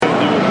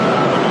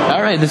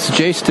Hi, this is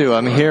JStew.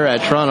 I'm here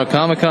at Toronto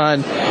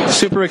Comic-Con.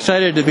 Super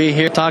excited to be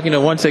here talking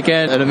to, once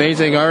again, an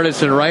amazing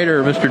artist and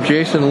writer, Mr.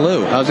 Jason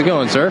Loo. How's it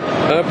going, sir?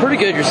 Pretty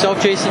good.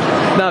 Yourself, Jason?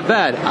 Not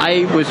bad.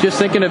 I was just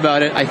thinking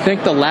about it. I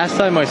think the last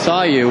time I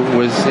saw you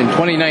was in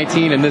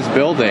 2019 in this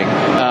building.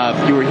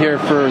 You were here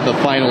for the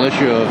final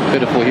issue of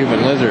Pitiful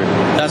Human Lizard.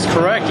 That's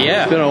correct,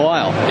 yeah. It's been a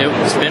while.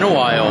 It's been a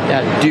while.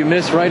 Yeah. Do you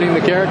miss writing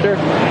the character?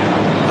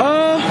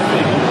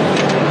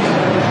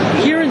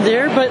 Here and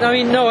there, but I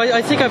mean, no,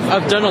 I think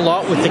I've done a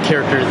lot with the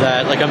character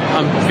that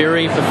I'm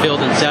very fulfilled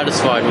and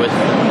satisfied with.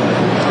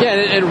 Yeah,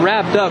 and it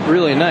wrapped up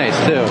really nice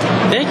too.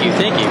 Thank you.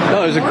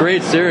 No, it was a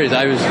great series.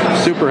 I was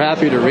super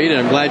happy to read it.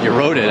 I'm glad you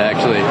wrote it,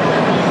 actually.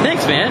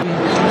 Thanks, man.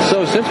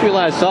 So since we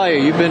last saw you,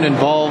 you've been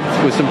involved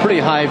with some pretty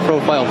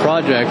high-profile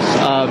projects.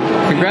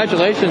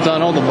 Congratulations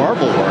on all the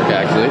Marvel work,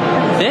 actually.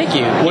 Thank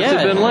you. What's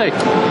it been like?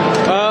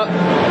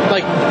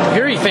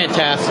 Very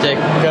fantastic.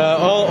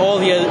 All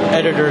the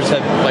editors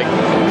have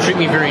treated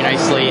me very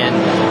nicely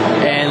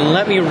and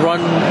let me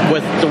run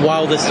with the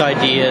wildest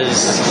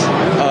ideas,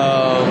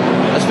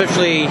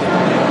 especially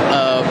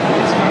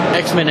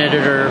X-Men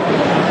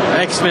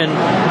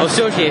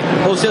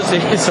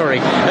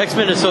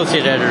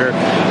associate editor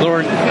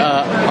Lauren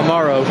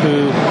Amaro,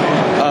 who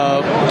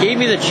gave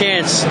me the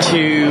chance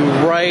to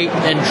write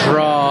and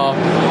draw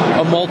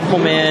a multiple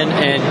man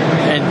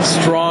and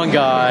strong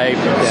guy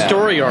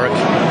story arc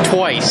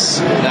twice.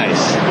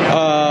 Nice.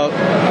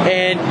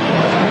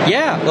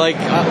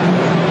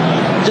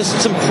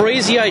 Just some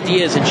crazy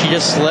ideas, and she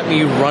just let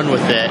me run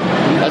with it.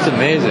 That's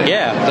amazing.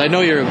 Yeah. I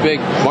know you're a big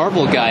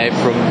Marvel guy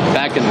from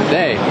back in the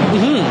day.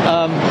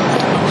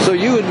 Mm-hmm. So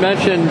you had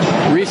mentioned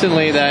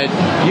recently that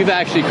you've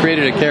actually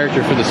created a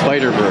character for the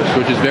Spider-Verse,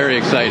 which is very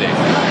exciting.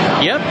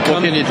 Yep.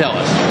 What can you tell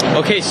us?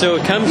 Okay, so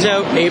it comes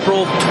out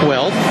April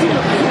 12th.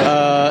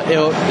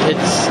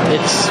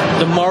 It's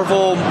the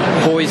Marvel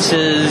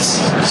Voices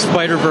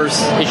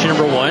Spider-Verse issue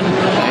number 1.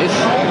 Nice.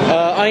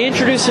 I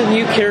introduced a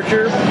new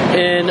character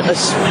in a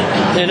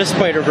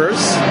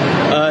Spider-Verse.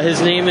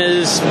 His name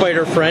is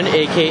Spider-Friend,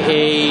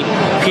 a.k.a.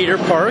 Peter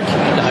Park.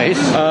 Nice.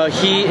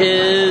 He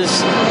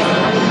is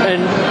a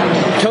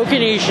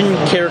token Asian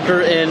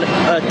character in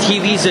a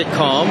TV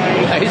sitcom.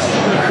 Nice.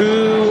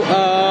 Who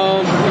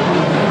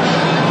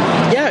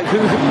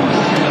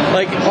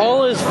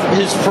all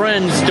his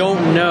friends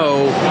don't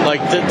know,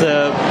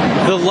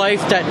 the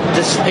life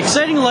this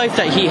exciting life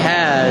that he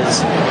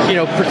has,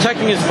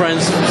 protecting his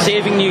friends,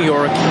 saving New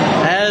York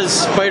as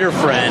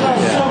Spider-Friend,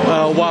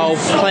 while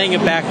playing a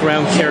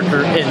background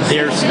character in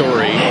their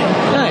story.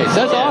 Nice,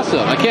 that's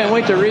awesome. I can't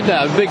wait to read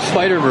that. I'm a big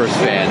Spider-Verse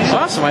fan.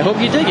 Awesome, I hope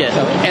you dig it.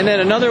 And then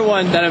another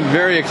one that I'm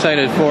very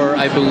excited for,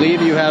 I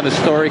believe you have a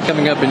story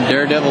coming up in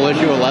Daredevil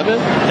issue 11?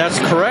 That's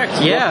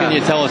correct, yeah. What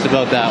can you tell us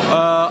about that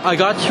one? I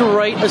got to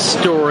write a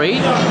story.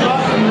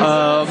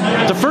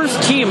 The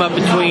first team up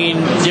between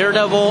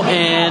Daredevil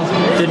and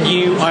the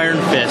new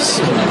Iron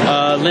Fist,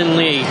 Lin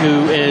Lee,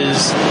 who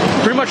is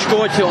pretty much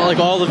going to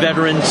all the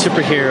veteran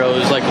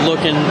superheroes,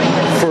 looking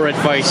for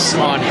advice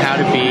on how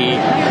to be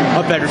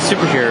a better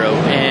superhero.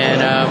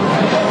 And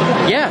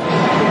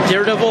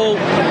Daredevil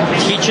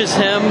teaches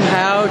him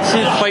how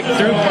to fight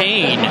through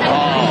pain. Oh,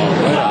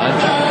 right on.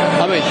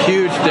 I'm a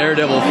huge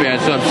Daredevil fan,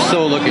 so I'm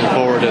so looking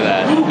forward to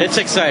that. It's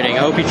exciting. I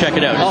hope you check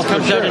it out. It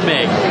comes out in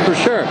May. For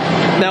sure.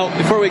 Now,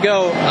 before we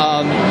go,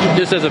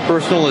 just as a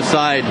personal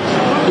aside,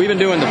 we've been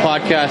doing the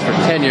podcast for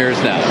 10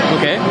 years now.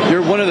 Okay.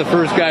 You're one of the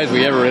first guys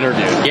we ever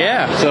interviewed.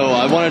 Yeah. So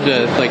I wanted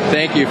to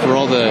thank you for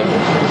all the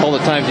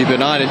times you've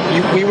been on.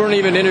 And we weren't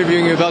even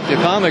interviewing you about the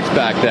comics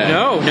back then.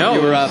 No.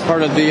 You were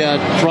part of the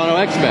Toronto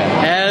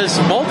X-Men. As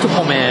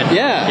multiple man.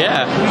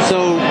 Yeah.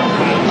 So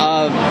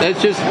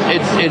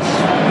it's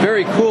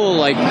very cool,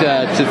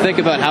 to think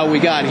about how we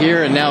got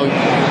here and now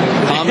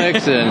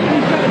comics and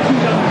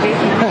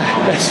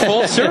it's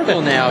full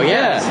circle now.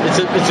 Yes.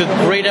 It's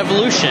a great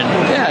evolution.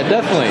 Yeah,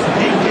 definitely,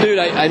 dude.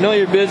 I know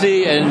you're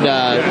busy, and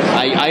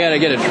I got to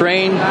get a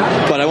train,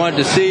 but I wanted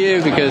to see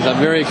you because I'm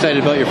very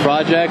excited about your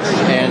projects,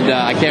 and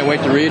I can't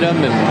wait to read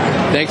them. And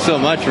thanks so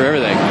much for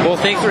everything. Well,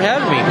 thanks for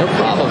having me. No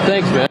problem.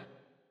 Thanks, man.